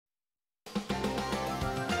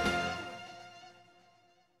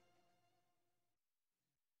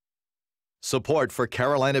Support for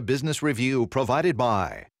Carolina Business Review provided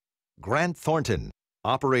by Grant Thornton.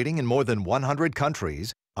 Operating in more than 100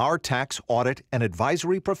 countries, our tax, audit, and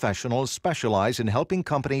advisory professionals specialize in helping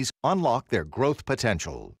companies unlock their growth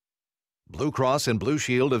potential. Blue Cross and Blue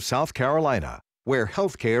Shield of South Carolina, where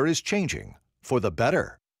healthcare is changing for the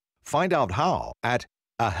better. Find out how at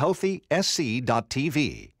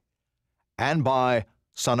ahealthysc.tv. And by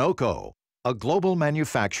Sunoco, a global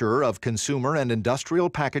manufacturer of consumer and industrial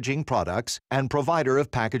packaging products and provider of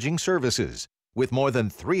packaging services, with more than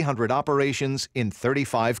 300 operations in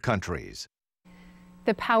 35 countries.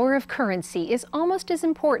 The power of currency is almost as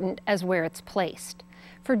important as where it's placed.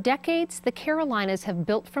 For decades, the Carolinas have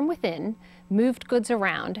built from within, moved goods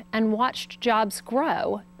around, and watched jobs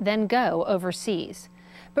grow, then go overseas.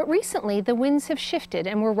 But recently, the winds have shifted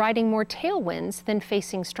and we're riding more tailwinds than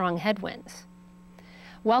facing strong headwinds.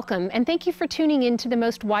 Welcome, and thank you for tuning in to the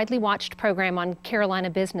most widely watched program on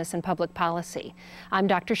Carolina business and public policy. I'm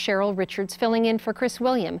Dr. Cheryl Richards, filling in for Chris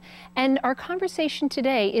William, and our conversation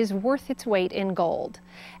today is worth its weight in gold.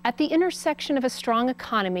 At the intersection of a strong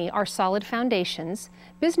economy are solid foundations,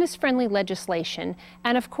 business-friendly legislation,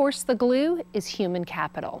 and of course the glue is human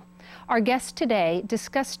capital. Our guests today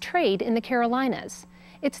discuss trade in the Carolinas.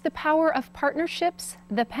 It's the power of partnerships,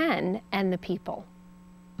 the pen, and the people.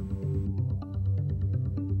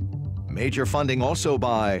 Major funding also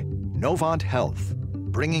by Novant Health,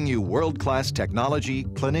 bringing you world-class technology,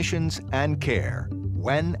 clinicians, and care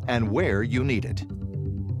when and where you need it.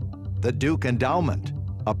 The Duke Endowment,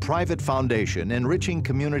 a private foundation enriching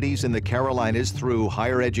communities in the Carolinas through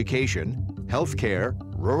higher education, healthcare,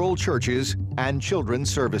 rural churches, and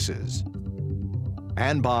children's services.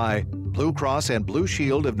 And by Blue Cross and Blue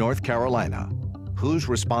Shield of North Carolina. Who's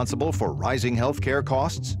responsible for rising healthcare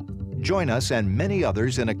costs? Join us and many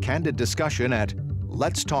others in a candid discussion at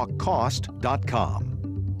letstalkcost.com.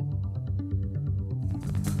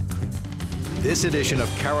 This edition of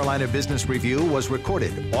Carolina Business Review was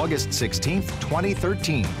recorded August 16,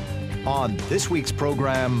 2013. On this week's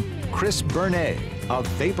program, Chris Bernat of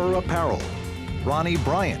Vapor Apparel, Ronnie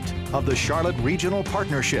Bryant of the Charlotte Regional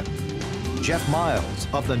Partnership, Jeff Miles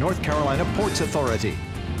of the North Carolina Ports Authority,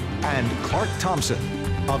 and Clarke Thompson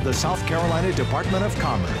of the South Carolina Department of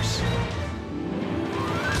Commerce.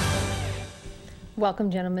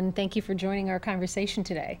 Welcome, gentlemen. Thank you for joining our conversation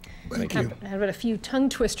today. Thank you. I have a few tongue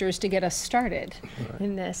twisters to get us started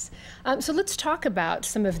in this. So let's talk about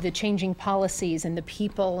some of the changing policies and the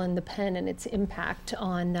people and the pen and its impact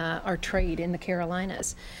on our trade in the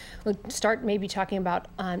Carolinas. We'll start maybe talking about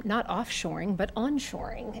not offshoring, but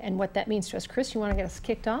onshoring and what that means to us. Chris, you want to get us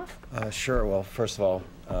kicked off? Sure. Well, first of all,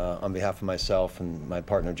 on behalf of myself and my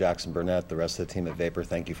partner Jackson Bernat, the rest of the team at Vapor,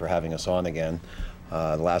 thank you for having us on again.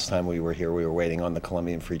 The last time we were here, we were waiting on the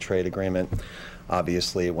Colombian Free Trade Agreement.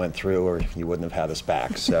 Obviously, it went through, or you wouldn't have had us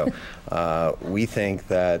back. So we think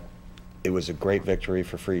that it was a great victory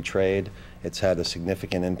for free trade. It's had a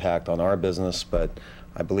significant impact on our business, but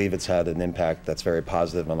I believe it's had an impact that's very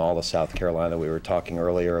positive on all of South Carolina. We were talking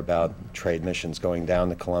earlier about trade missions going down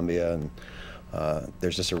to Colombia, and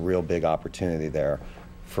there's just a real big opportunity there.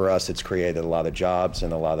 For us, it's created a lot of jobs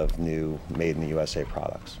and a lot of new made in the USA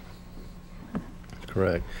products.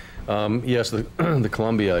 Correct. Yes, the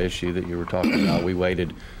Colombia issue that you were talking about, we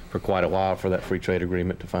waited for quite a while for that free trade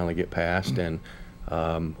agreement to finally get passed, and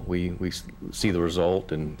we see the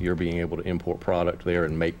result, and you're being able to import product there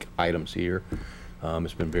and make items here.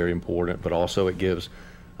 It's been very important, but also it gives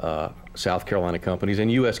South Carolina companies and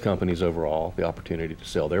U.S. companies overall the opportunity to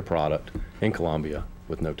sell their product in Colombia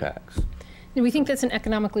with no tax. And we think that's an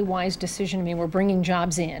economically wise decision. I mean, we're bringing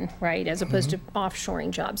jobs in, right, as opposed to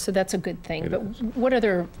offshoring jobs, so that's a good thing. But what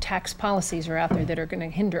other tax policies are out there that are going to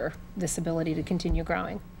hinder this ability to continue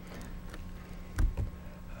growing?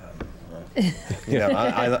 You know,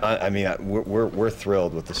 I mean, we're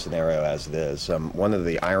thrilled with the scenario as it is. One of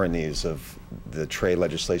the ironies of the trade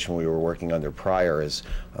legislation we were working under prior is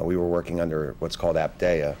we were working under what's called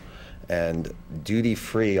APDEA, and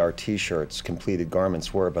duty-free our T-shirts, completed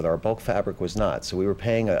garments were, but our bulk fabric was not. So we were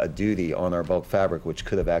paying a duty on our bulk fabric, which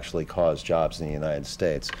could have actually caused jobs in the United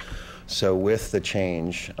States. So with the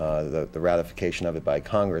change, the ratification of it by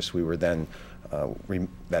Congress, we were then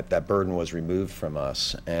that burden was removed from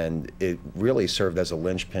us, and it really served as a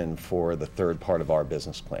linchpin for the third part of our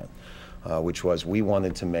business plan, which was we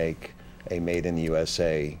wanted to make a Made in the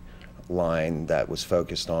USA line that was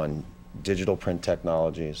focused on digital print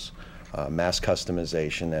technologies, mass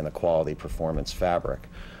customization, and a quality performance fabric.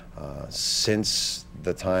 Since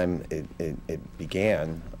the time it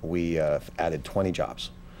began, we added 20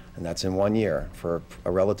 jobs. and that's in 1 year for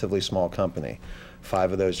a relatively small company.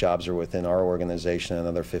 5 of those jobs are within our organization, and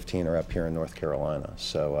another 15 are up here in North Carolina.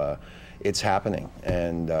 So it's happening,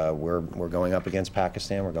 and we're going up against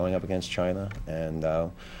Pakistan, we're going up against China, and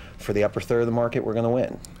for the upper third of the market, we're going to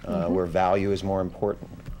win, where value is more important.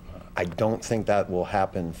 I don't think that will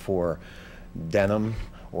happen for denim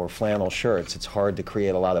or flannel shirts. It's hard to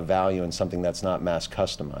create a lot of value in something that's not mass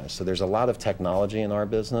customized. So there's a lot of technology in our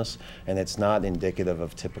business, and it's not indicative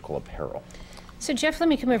of typical apparel. So Jeff, let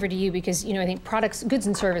me come over to you because, I think products, goods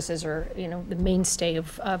and services are, the mainstay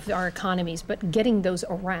of our economies, but getting those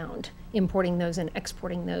around, importing those and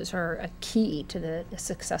exporting those are a key to the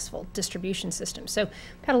successful distribution system. So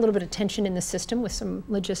we've had a little bit of tension in the system with some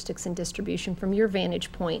logistics and distribution. From your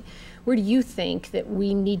vantage point, where do you think that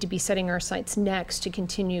we need to be setting our sights next to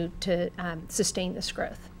continue to sustain this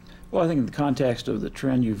growth? Well, I think in the context of the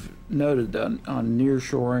trend you've noted on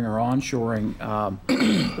nearshoring or onshoring,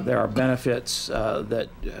 there are benefits that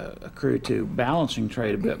accrue to balancing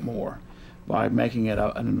trade a bit more by making it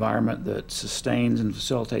an environment that sustains and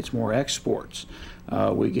facilitates more exports.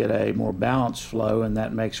 We get a more balanced flow, and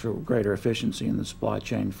that makes for greater efficiency in the supply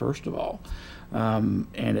chain, first of all. And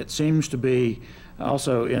it seems to be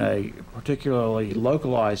also, in a particularly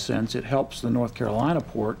localized sense, it helps the North Carolina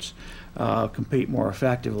ports compete more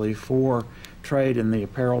effectively for trade in the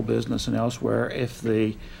apparel business and elsewhere if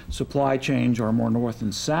the supply chains are more north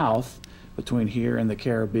and south between here and the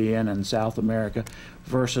Caribbean and South America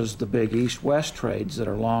versus the big east-west trades that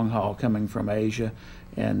are long haul coming from Asia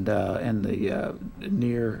and the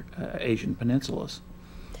near Asian peninsulas.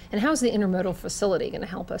 And how's the intermodal facility going to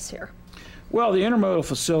help us here? Well, the intermodal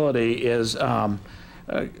facility is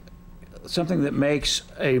something that makes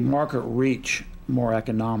a market reach more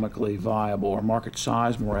economically viable, or market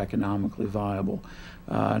size more economically viable.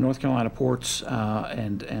 North Carolina ports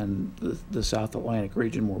and the South Atlantic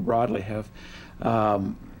region more broadly have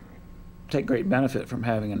take great benefit from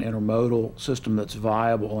having an intermodal system that's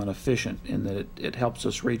viable and efficient, in that it helps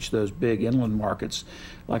us reach those big inland markets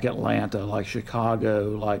like Atlanta, like Chicago,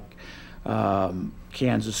 like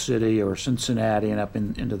Kansas City or Cincinnati, and up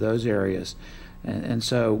into those areas. And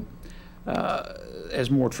so as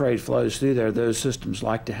more trade flows through there, those systems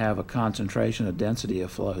like to have a concentration, a density of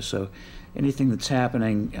flow. So anything that's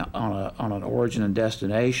happening on an origin and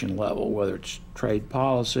destination level, whether it's trade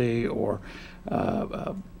policy or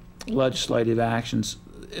legislative actions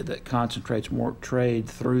that concentrates more trade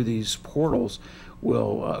through these portals,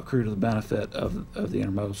 will accrue to the benefit of the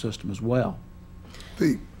intermodal system as well.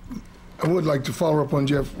 I would like to follow up on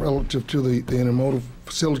Jeff relative to the intermodal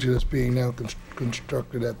facility that's being now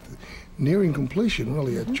constructed at nearing completion,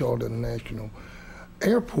 really, at Charlotte International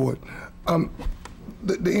Airport.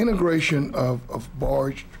 The integration of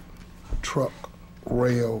barge, truck,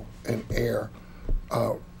 rail, and air,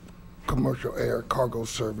 commercial air cargo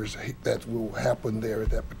service that will happen there at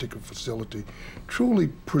that particular facility truly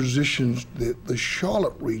positions the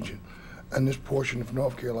Charlotte region and this portion of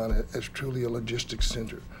North Carolina as truly a logistics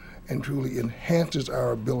center, and truly enhances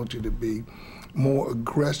our ability to be more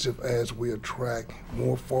aggressive as we attract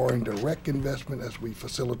more foreign direct investment, as we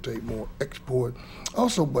facilitate more export.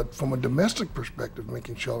 Also, but from a domestic perspective,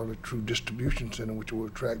 making Charlotte a true distribution center, which will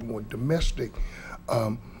attract more domestic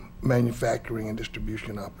manufacturing and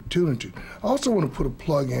distribution opportunity. I also want to put a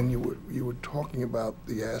plug in. You were talking about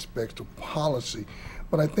the aspects of policy,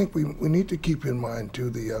 but I think we need to keep in mind too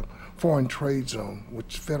the Foreign Trade Zone,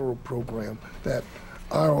 which is a federal program that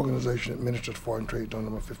our organization administers, Foreign Trade Zone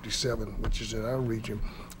number 57, which is in our region,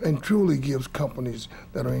 and truly gives companies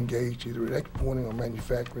that are engaged either in exporting or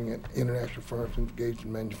manufacturing, and international firms engaged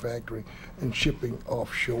in manufacturing and shipping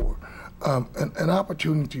offshore, an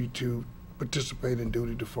opportunity to participate in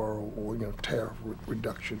duty deferral or tariff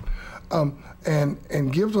reduction,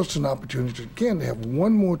 and gives us an opportunity again to have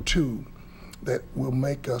one more tool that will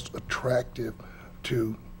make us attractive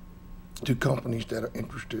to companies that are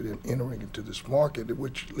interested in entering into this market,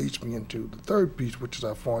 which leads me into the third piece, which is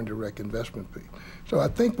our foreign direct investment piece. So I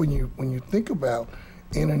think when you think about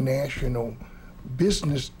international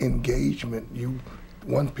business engagement,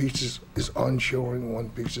 one piece is onshoring, one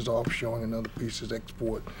piece is offshoring, another piece is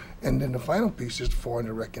export, and then the final piece is foreign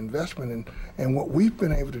direct investment. And what we've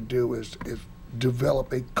been able to do is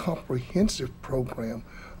develop a comprehensive program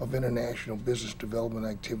of international business development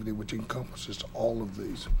activity which encompasses all of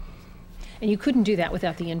these. And you couldn't do that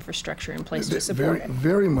without the infrastructure in place to support it.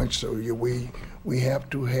 Very much so. We have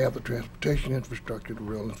to have the transportation infrastructure, the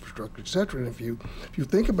rail infrastructure, et cetera. And if you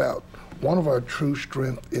think about one of our true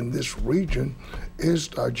strengths in this region is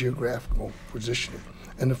our geographical positioning,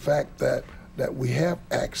 and the fact that that we have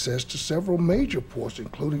access to several major ports,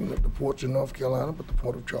 including the ports in North Carolina, but the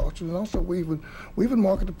Port of Charleston, and also we even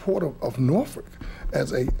market the Port of Norfolk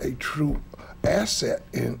as a true asset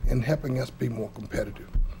in helping us be more competitive.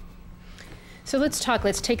 So let's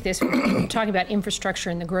take this, we're talking about infrastructure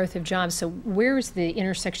and the growth of jobs. So where is the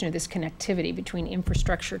intersection of this connectivity between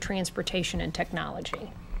infrastructure, transportation, and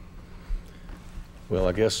technology? Well,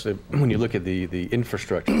 I guess when you look at the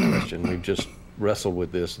infrastructure question, we've just wrestled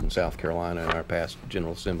with this in South Carolina in our past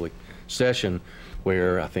General Assembly session,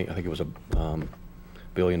 where I think it was $1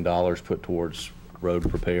 billion put towards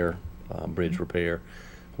road repair, bridge repair,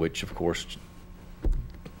 which of course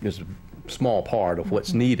is a small part of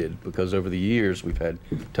what's needed, because over the years we've had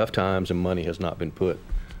tough times and money has not been put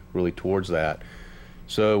really towards that.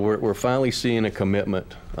 So we're finally seeing a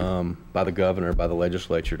commitment by the governor, by the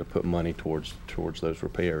legislature, to put money towards those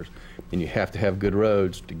repairs. And you have to have good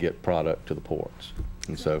roads to get product to the ports.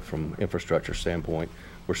 And so from infrastructure standpoint,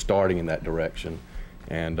 we're starting in that direction.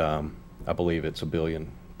 And I believe it's $1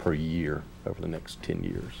 billion per year over the next 10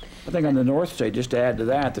 years. I think on the North State, just to add to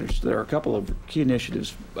that, there are a couple of key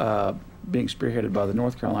initiatives being spearheaded by the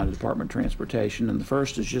North Carolina Department of Transportation, and the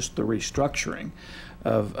first is just the restructuring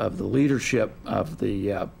of the leadership of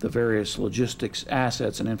the various logistics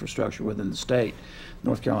assets and infrastructure within the state.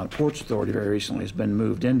 North Carolina Ports Authority very recently has been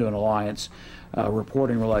moved into an alliance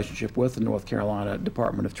reporting relationship with the North Carolina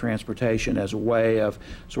Department of Transportation as a way of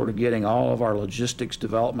sort of getting all of our logistics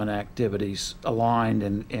development activities aligned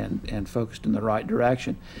and focused in the right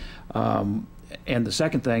direction. And the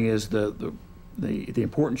second thing is the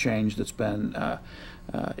important change that's been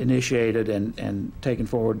initiated and taken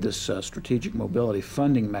forward. This strategic mobility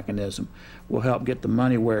funding mechanism will help get the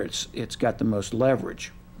money where it's got the most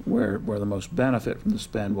leverage, where the most benefit from the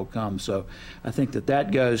spend will come. So I think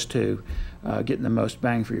that goes to getting the most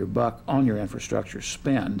bang for your buck on your infrastructure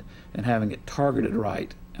spend and having it targeted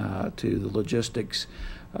right to the logistics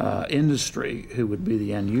industry, who would be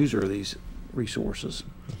the end user of these resources.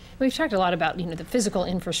 We've talked a lot about the physical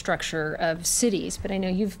infrastructure of cities, but I know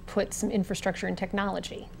you've put some infrastructure and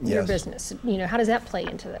technology in your business. How does that play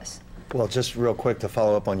into this? Well, just real quick to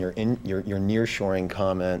follow up on your nearshoring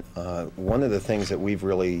comment, one of the things that we've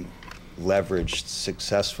really leveraged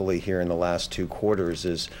successfully here in the last 2 quarters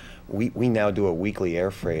is we now do a weekly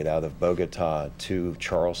air freight out of Bogota to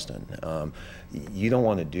Charleston. You don't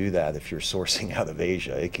want to do that if you're sourcing out of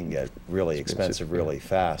Asia. It can get really expensive really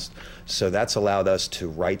fast. So that's allowed us to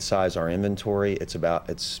right-size our inventory.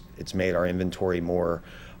 It's made our inventory more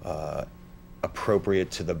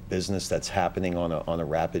appropriate to the business that's happening on a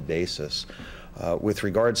rapid basis. With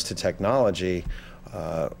regards to technology,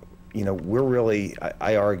 we're really,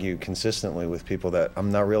 I argue consistently with people that I'm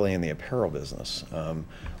not really in the apparel business.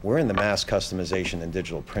 We're in the mass customization and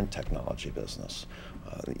digital print technology business.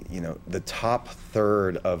 The top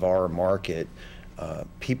third of our market,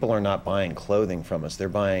 people are not buying clothing from us. They're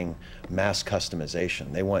buying mass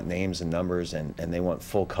customization. They want names and numbers, and they want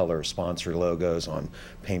full color sponsor logos on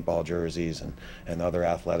paintball jerseys and other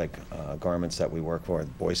athletic garments that we work for.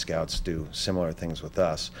 Boy Scouts do similar things with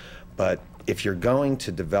us. But if you're going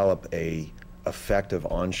to develop a effective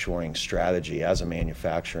onshoring strategy as a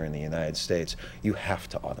manufacturer in the United States, you have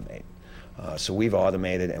to automate. So we've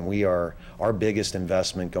automated, and our biggest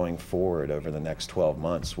investment going forward over the next 12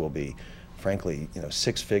 months will be, frankly,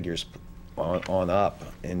 6 figures on up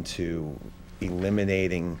into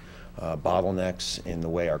eliminating bottlenecks in the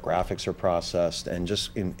way our graphics are processed and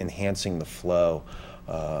just enhancing the flow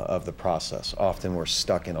of the process. Often we're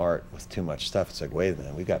stuck in art with too much stuff. It's like, wait a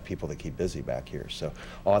minute, we've got people to keep busy back here. So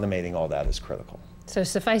automating all that is critical. So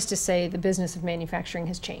suffice to say, the business of manufacturing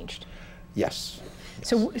has changed. Yes.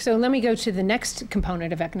 So let me go to the next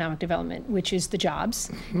component of economic development, which is the jobs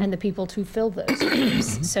and the people to fill those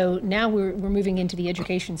jobs. So now we're moving into the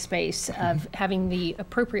education space of having the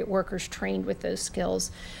appropriate workers trained with those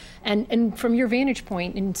skills. And from your vantage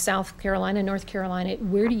point in South Carolina, North Carolina,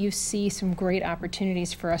 where do you see some great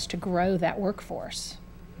opportunities for us to grow that workforce?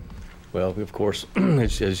 Well, of course,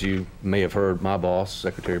 as you may have heard my boss,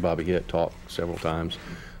 Secretary Bobby Hitt, talk several times,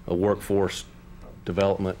 a workforce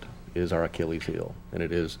development is our Achilles heel, and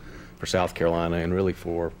it is for South Carolina and really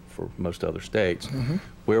for most other states.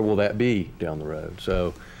 Where will that be down the road?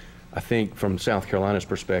 So I think from South Carolina's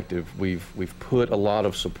perspective, we've put a lot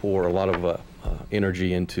of support, a lot of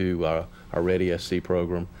energy into our Ready SC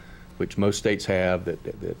program, which most states have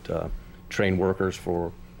that train workers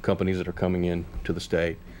for companies that are coming in to the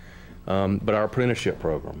state. But our apprenticeship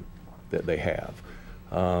program that they have.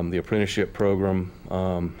 The apprenticeship program,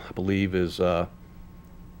 I believe, is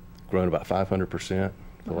grown about 500%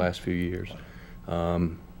 the last few years.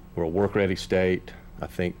 We're a work-ready state. I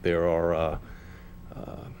think there are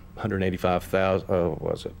 185,000,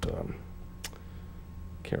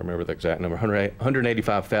 can't remember the exact number,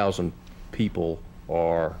 185,000 people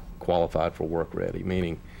are qualified for work ready,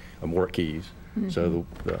 meaning work keys. So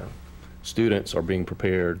the students are being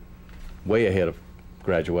prepared way ahead of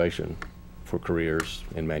graduation for careers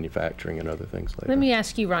in manufacturing and other things like that. Let me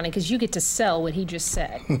ask you, Ronnie, because you get to sell what he just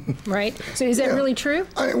said, right? So is that really true?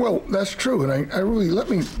 Well, that's true, and I really, let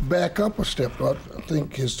me back up a step. I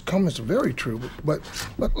think his comments are very true, but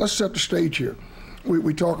let's set the stage here.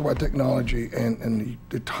 We talk about technology and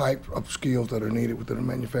the type of skills that are needed within a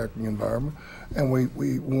manufacturing environment, and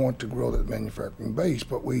we want to grow that manufacturing base,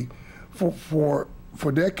 but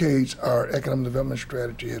for decades, our economic development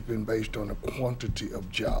strategy has been based on the quantity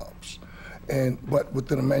of jobs. But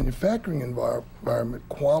within a manufacturing environment,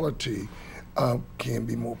 quality can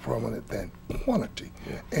be more prominent than quantity.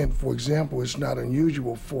 Yeah. And for example, it's not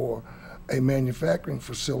unusual for a manufacturing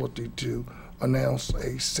facility to announce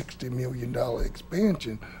a $60 million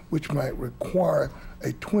expansion, which might require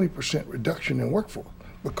a 20% reduction in workforce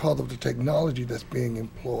because of the technology that's being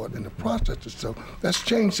employed in the processes. So that's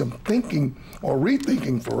changed some thinking or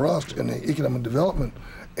rethinking for us in the economic development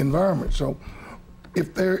environment. So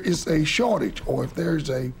if there is a shortage or if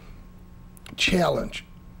there's a challenge,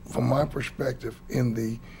 from my perspective, in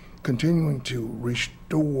the continuing to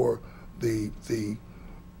restore the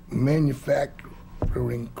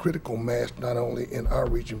manufacturing critical mass, not only in our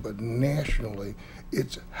region but nationally,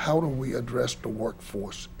 it's how do we address the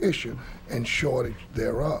workforce issue and shortage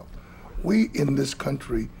thereof. We in this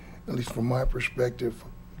country, at least from my perspective,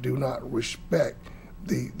 do not respect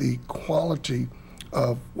the quality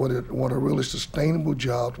of what are really sustainable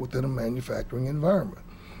jobs within a manufacturing environment.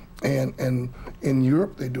 And in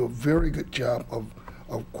Europe, they do a very good job of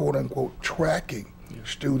quote unquote tracking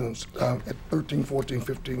students at 13, 14,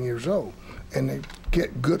 15 years old. And they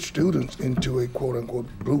get good students into a quote unquote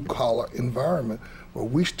blue collar environment, but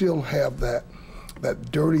we still have that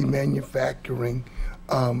dirty manufacturing,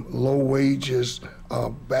 low wages,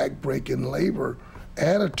 back-breaking labor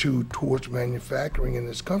attitude towards manufacturing in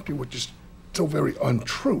this country, which is so very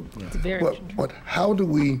untrue. Yeah. It's very untrue. But how do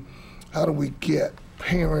we get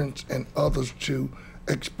parents and others to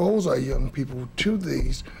expose our young people to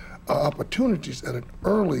these opportunities at an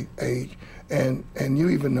early age? And you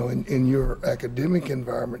even know in your academic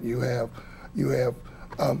environment you have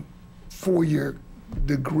 4-year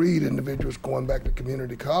degreed individuals going back to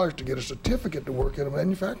community college to get a certificate to work in a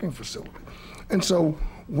manufacturing facility. And so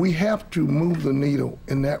we have to move the needle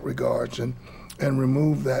in that regards and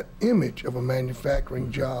remove that image of a manufacturing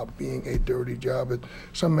job being a dirty job. And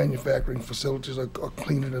some manufacturing facilities are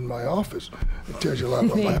cleaner than my office. It tells you a lot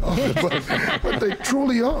about my office, but they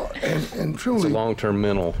truly are. And truly, it's a long-term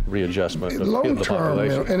mental readjustment of the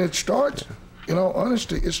population. And it starts, in all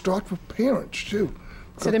honesty, it starts with parents too.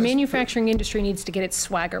 So the manufacturing industry needs to get its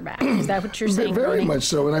swagger back. Is that what you're saying, Very Ronnie? much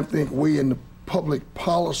so, and I think we in the public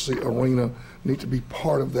policy arena need to be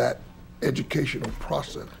part of that educational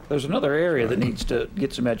process. There's another area that needs to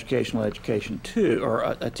get some education too, or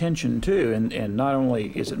attention too, and not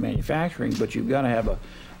only is it manufacturing, but you've got to have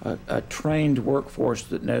a trained workforce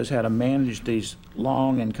that knows how to manage these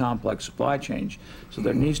long and complex supply chains. So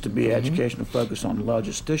there needs to be educational focus on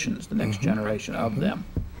logisticians, the next generation of them.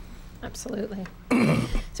 Absolutely.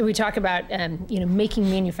 So we talk about making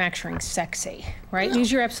manufacturing sexy, right?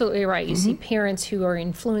 Because you're absolutely right. You see parents who are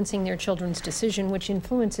influencing their children's decision, which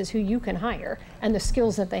influences who you can hire and the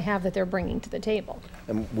skills that they have that they're bringing to the table.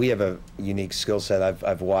 And we have a unique skill set.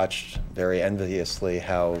 I've watched very enviously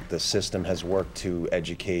how the system has worked to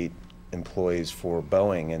educate employees for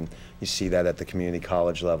Boeing, and you see that at the community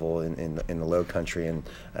college level in the Low Country, and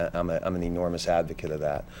I'm an enormous advocate of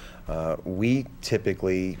that. We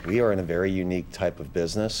are in a very unique type of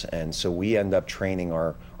business, and so we end up training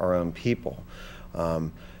our own people.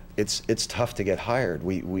 It's tough to get hired.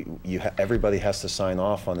 Everybody has to sign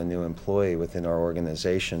off on a new employee within our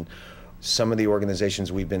organization. Some of the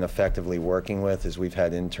organizations we've been effectively working with is we've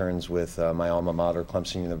had interns with my alma mater,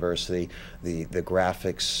 Clemson University. The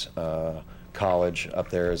graphics college up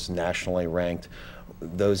there is nationally ranked.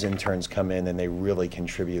 Those interns come in and they really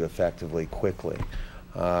contribute effectively quickly.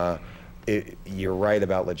 You're right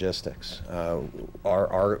about logistics.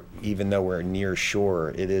 Even though we're near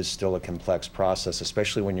shore, it is still a complex process,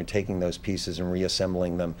 especially when you're taking those pieces and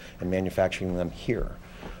reassembling them and manufacturing them here.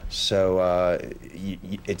 So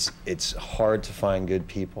it's hard to find good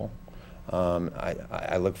people.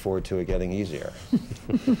 I look forward to it getting easier.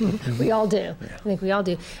 We all do. I think we all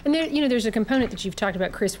do. And there, there's a component that you've talked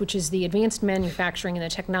about, Chris, which is the advanced manufacturing and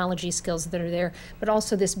the technology skills that are there, but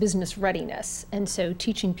also this business readiness. And so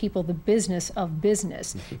teaching people the business of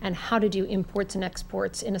business and how to do imports and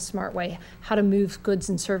exports in a smart way, how to move goods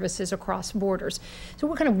and services across borders. So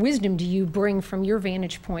what kind of wisdom do you bring from your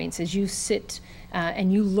vantage points as you sit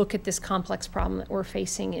and you look at this complex problem that we're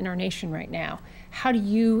facing in our nation right now? How do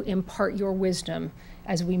you impart your wisdom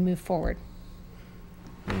as we move forward?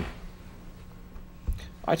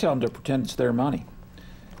 I tell them to pretend it's their money.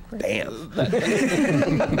 Bam.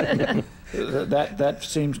 That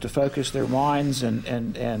seems to focus their minds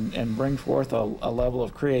and bring forth a level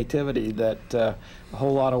of creativity that a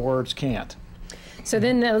whole lot of words can't. So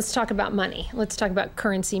then let's talk about money. Let's talk about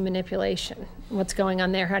currency manipulation. What's going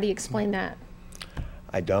on there? How do you explain that?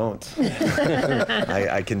 I don't.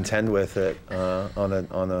 I contend with it on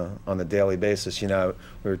a daily basis. We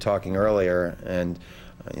were talking earlier, and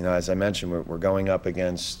as I mentioned, we're going up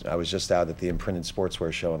against. I was just out at the Imprinted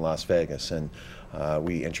Sportswear show in Las Vegas, and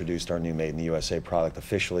we introduced our new Made in the USA product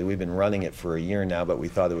officially. We've been running it for a year now, but we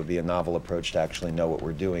thought it would be a novel approach to actually know what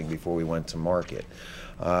we're doing before we went to market.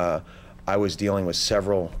 I was dealing with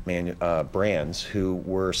several brands who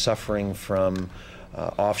were suffering from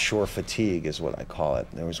offshore fatigue, is what I call it.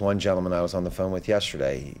 There was one gentleman I was on the phone with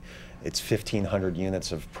yesterday. It's 1,500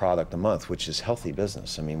 units of product a month, which is healthy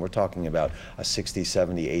business. I mean, we're talking about a $60,000,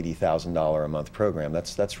 $70,000, $80,000 a month program.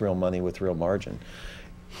 That's real money with real margin.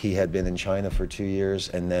 He had been in China for 2 years,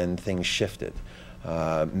 and then things shifted.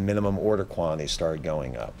 Minimum order quantity started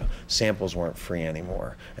going up. Samples weren't free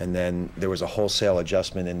anymore. And then there was a wholesale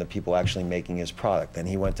adjustment in the people actually making his product. Then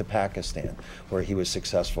he went to Pakistan, where he was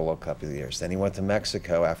successful a couple of years. Then he went to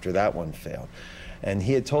Mexico after that one failed. And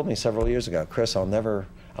he had told me several years ago, Chris, I'll never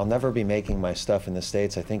be making my stuff in the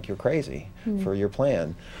States. I think you're crazy for your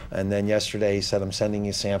plan. And then yesterday he said, I'm sending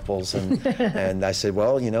you samples. And, and I said,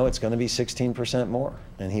 well, it's going to be 16% more.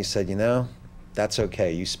 And he said, that's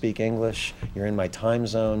okay. You speak English, you're in my time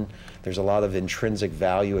zone. There's a lot of intrinsic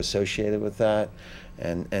value associated with that.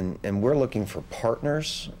 And we're looking for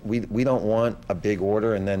partners. We don't want a big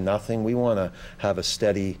order and then nothing. We want to have a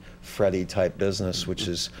steady, Freddy type business, which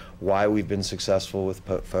is why we've been successful with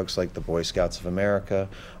folks like the Boy Scouts of America.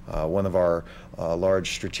 One of our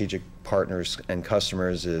large strategic partners and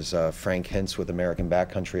customers is Frank Hintz with American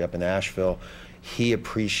Backcountry up in Asheville. He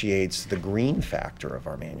appreciates the green factor of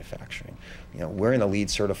our manufacturing. We're in a LEED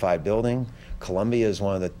certified building. Colombia is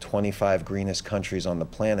one of the 25 greenest countries on the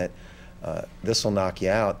planet. This will knock you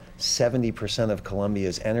out. 70% of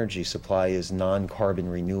Colombia's energy supply is non-carbon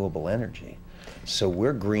renewable energy. So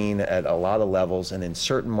we're green at a lot of levels, and in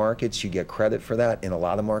certain markets you get credit for that. In a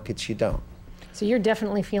lot of markets you don't. So you're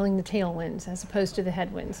definitely feeling the tailwinds as opposed to the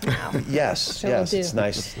headwinds now. Yes, yes, it's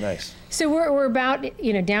nice. So we're about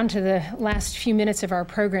down to the last few minutes of our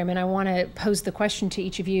program, and I want to pose the question to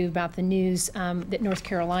each of you about the news that North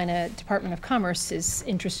Carolina Department of Commerce is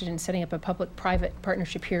interested in setting up a public-private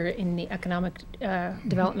partnership here in the economic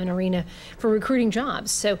development arena for recruiting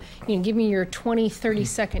jobs. So give me your 20,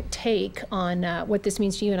 30-second take on what this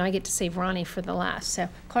means to you, and I get to save Ronnie for the last. So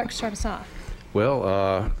Clarke, start us off.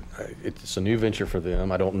 Well, it's a new venture for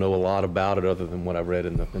them. I don't know a lot about it other than what I've read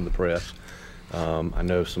in the press. I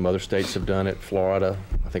know some other states have done it. Florida,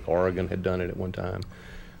 I think Oregon had done it at one time.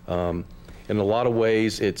 In a lot of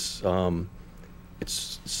ways, it's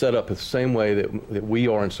set up the same way that we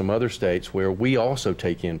are in some other states, where we also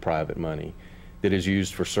take in private money that is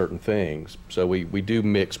used for certain things. So we do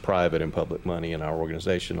mix private and public money in our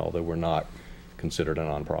organization, although we're not considered a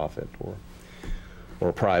nonprofit or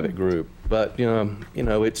a private group. But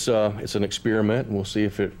it's an experiment, and we'll see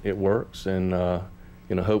if it works, and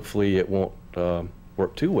hopefully it won't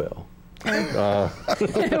work too well.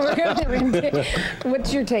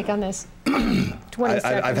 What's your take on this? 20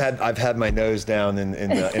 seconds. I've had my nose down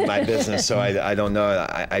in my business, so I don't know.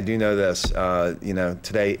 I do know this.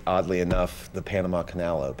 Today, oddly enough, the Panama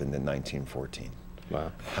Canal opened in 1914.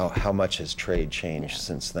 Wow. How much has trade changed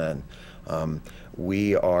since then?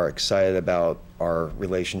 We are excited about our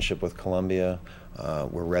relationship with Colombia.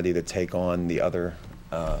 We're ready to take on the other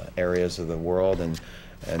areas of the world, and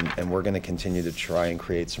we're going to continue to try and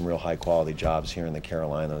create some real high-quality jobs here in the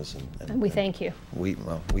Carolinas. And we thank you. We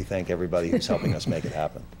thank everybody who's helping us make it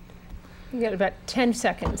happen. You got about 10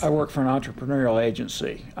 seconds. I work for an entrepreneurial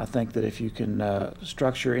agency. I think that if you can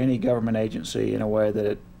structure any government agency in a way that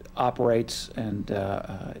it operates and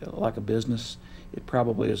like a business, it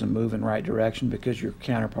probably is a move in the right direction, because your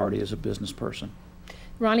counterparty is a business person.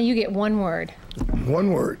 Ronnie, you get one word.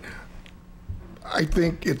 One word. I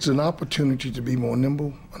think it's an opportunity to be more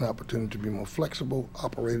nimble, an opportunity to be more flexible,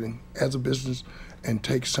 operating as a business, and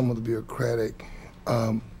take some of the bureaucratic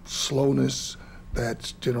slowness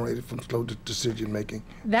that's generated from slow decision making.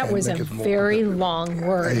 That was a very long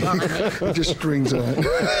word, Ronnie. It just strings on.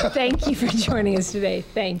 Thank you for joining us today.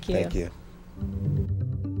 Thank you. Thank you.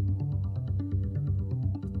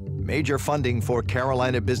 Major funding for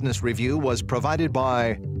Carolina Business Review was provided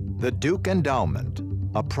by the Duke Endowment,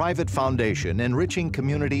 a private foundation enriching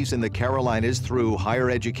communities in the Carolinas through higher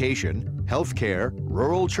education, healthcare,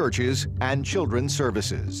 rural churches, and children's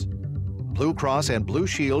services. Blue Cross and Blue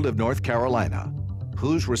Shield of North Carolina.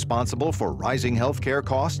 Who's responsible for rising healthcare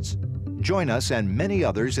costs? Join us and many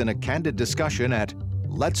others in a candid discussion at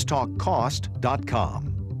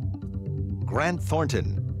letstalkcost.com. Grant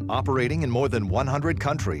Thornton. Operating in more than 100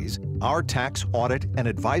 countries, our tax, audit, and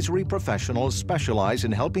advisory professionals specialize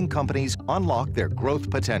in helping companies unlock their growth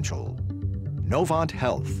potential. Novant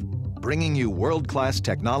Health, bringing you world-class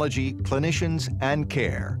technology, clinicians, and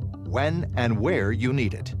care, when and where you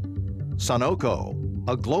need it. Sunoco,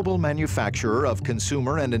 a global manufacturer of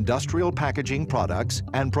consumer and industrial packaging products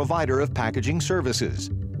and provider of packaging services,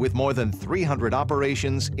 with more than 300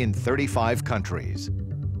 operations in 35 countries.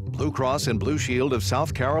 Blue Cross and Blue Shield of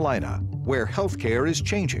South Carolina, where healthcare is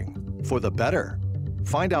changing for the better.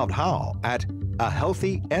 Find out how at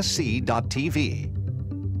ahealthysc.tv.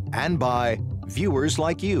 And by viewers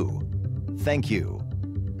like you. Thank you.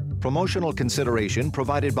 Promotional consideration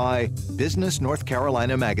provided by Business North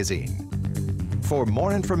Carolina Magazine. For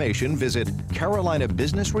more information, visit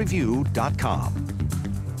carolinabusinessreview.com.